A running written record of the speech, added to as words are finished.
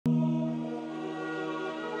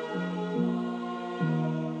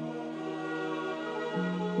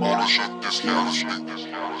You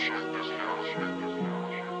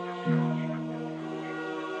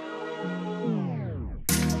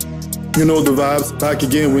know the vibes, back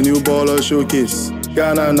again with new baller showcase.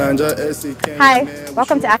 Ghana, Nigeria, SC. Hi,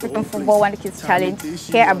 welcome to African Football Wonderkids Challenge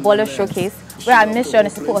here at Baller Showcase, where our mission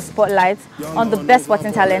is to put a spotlight on the best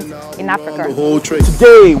sporting talent in Africa.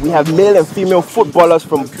 Today we have male and female footballers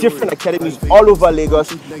from different academies all over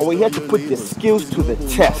Lagos, and we're here to put their skills to the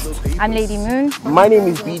test. I'm Lady Moon. My name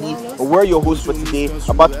is BD, and we're your hosts for today,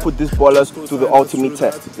 about to put these ballers to the ultimate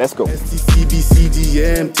test. Let's go.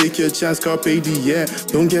 CBCDM, take your chance, carpe diem.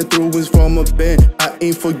 Don't get throw-ins from a band. I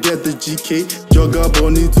ain't forget the GK. Jogger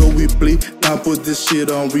bonito we play. Now put this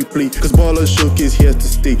shit on replay. Cause Baller Showcase here to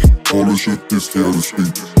stay. Baller Showcase here to stay.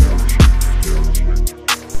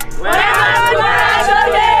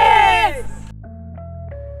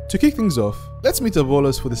 To kick things off, let's meet our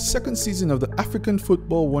ballers for the second season of the African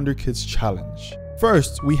Football Wonderkids Challenge.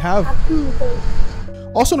 First, we have,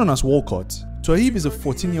 also known as Walcott. Tohib is a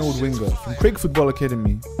 14-year-old winger from Craig Football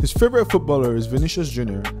Academy. His favorite footballer is Vinicius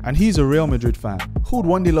Jr. and he's a Real Madrid fan who would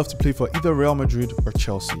one day love to play for either Real Madrid or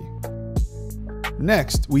Chelsea.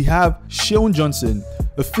 Next, we have Sheon Johnson,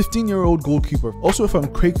 a 15-year-old goalkeeper also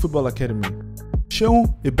from Craig Football Academy.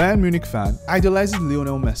 Sheon, a Bayern Munich fan, idolizes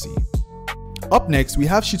Lionel Messi. Up next, we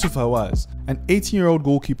have Shittu Fawaz, an 18-year-old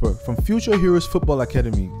goalkeeper from Future Heroes Football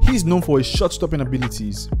Academy. He is known for his shot-stopping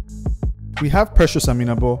abilities. We have Precious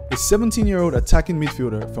Aminabo, a 17-year-old attacking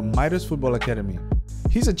midfielder from Midas Football Academy.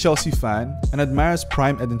 He's a Chelsea fan and admires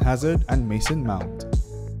prime Eden Hazard and Mason Mount.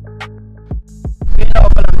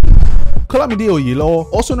 Kolamide Oyilo,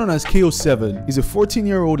 also known as KO7, is a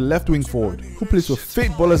 14-year-old left-wing forward who plays for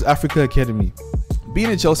Fate Ballers Africa Academy.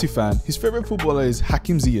 Being a Chelsea fan, his favorite footballer is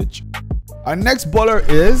Hakim Ziyech. Our next baller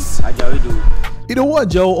is Idowu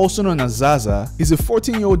Ajao, also known as Zaza, is a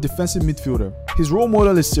 14-year-old defensive midfielder. His role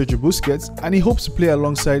model is Sergio Busquets and he hopes to play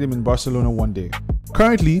alongside him in Barcelona one day.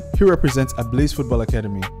 Currently, he represents Ablaze Football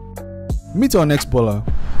Academy. Meet our next baller.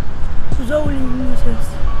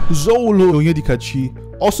 Zoulu Onyedikachi,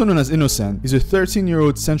 also known as Innocent, is a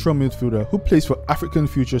 13-year-old central midfielder who plays for African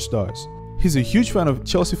Future Stars. He's a huge fan of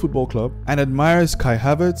Chelsea Football Club and admires Kai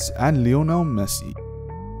Havertz and Lionel Messi.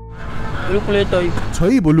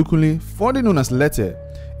 Tohib Olukunle, formerly known as Lete,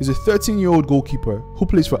 is a 13-year-old goalkeeper who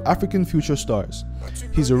plays for African Future Stars.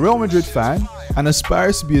 He's a Real Madrid fan and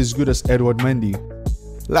aspires to be as good as Edward Mendy.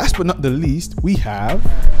 Last but not the least, we have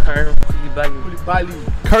Karim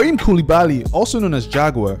Koulibaly, also known as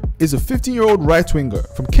Jaguar, is a 15-year-old right winger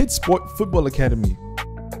from Kids Sport Football Academy.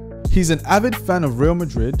 He's an avid fan of Real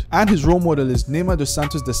Madrid and his role model is Neymar dos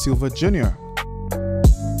Santos da Silva Jr.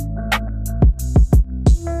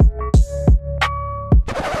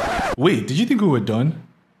 Wait, did you think we were done?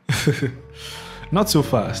 Not so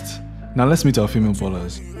fast. Now let's meet our female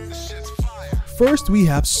ballers. First, we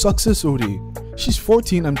have Success Ode. She's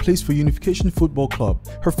 14 and plays for Unification Football Club.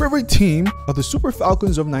 Her favorite team are the Super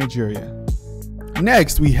Falcons of Nigeria.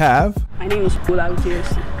 Next, we have... My name is Bola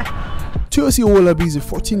Ucheosi. Tuosi Owolabi is a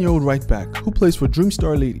 14-year-old right back who plays for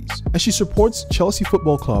Dreamstar Ladies and she supports Chelsea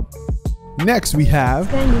Football Club. Next, we have...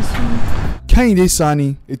 Kehinde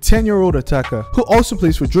Sanni, a 10-year-old attacker who also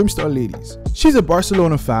plays for Dreamstar Ladies. She's a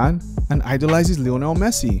Barcelona fan and idolizes Lionel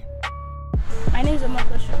Messi. My name is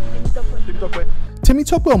Omotosho.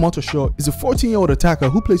 Temitope Omotosho is a 14-year-old attacker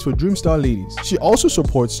who plays for Dreamstar Ladies. She also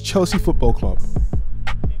supports Chelsea Football Club.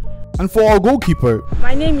 And for our goalkeeper,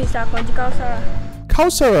 my name is Akanji Kaosarat.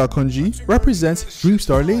 Kaosarat Akanji represents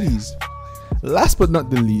Dreamstar Ladies. Last but not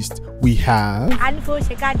the least, we have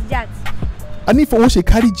Anifowose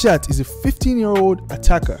Kadijat is a 15-year-old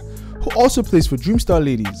attacker who also plays for Dreamstar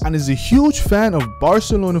Ladies and is a huge fan of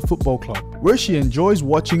Barcelona Football Club, where she enjoys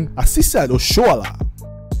watching Asisat Oshoala.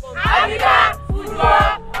 African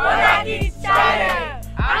Football Wonderkids Challenge!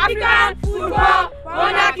 African Football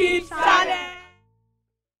Wonderkids Challenge!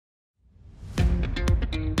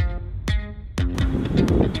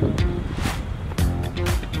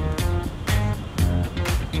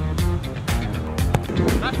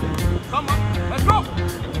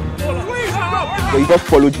 So you just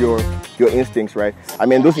followed your instincts, right? I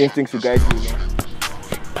mean, those instincts will guide you.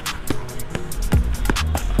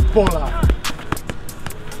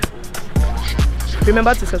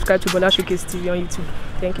 Remember to subscribe to Baller Showcase TV on YouTube.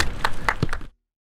 Thank you.